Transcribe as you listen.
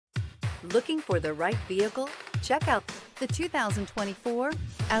Looking for the right vehicle? Check out the 2024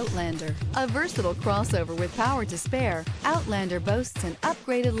 Outlander. A versatile crossover with power to spare, Outlander boasts an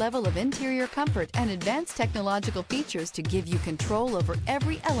upgraded level of interior comfort and advanced technological features to give you control over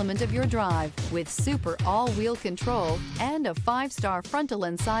every element of your drive. With super all-wheel control and a 5-star frontal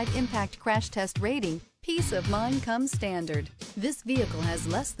and side impact crash test rating, peace of mind comes standard. This vehicle has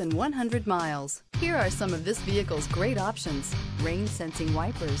less than 100 miles. Here are some of this vehicle's great options: rain sensing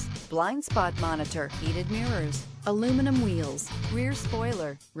wipers, blind spot monitor, heated mirrors, aluminum wheels, rear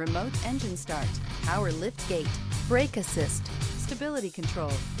spoiler, remote engine start, power lift gate, brake assist, stability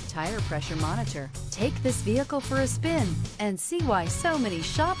control, tire pressure monitor. Take this vehicle for a spin and see why so many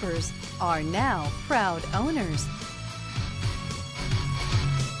shoppers are now proud owners.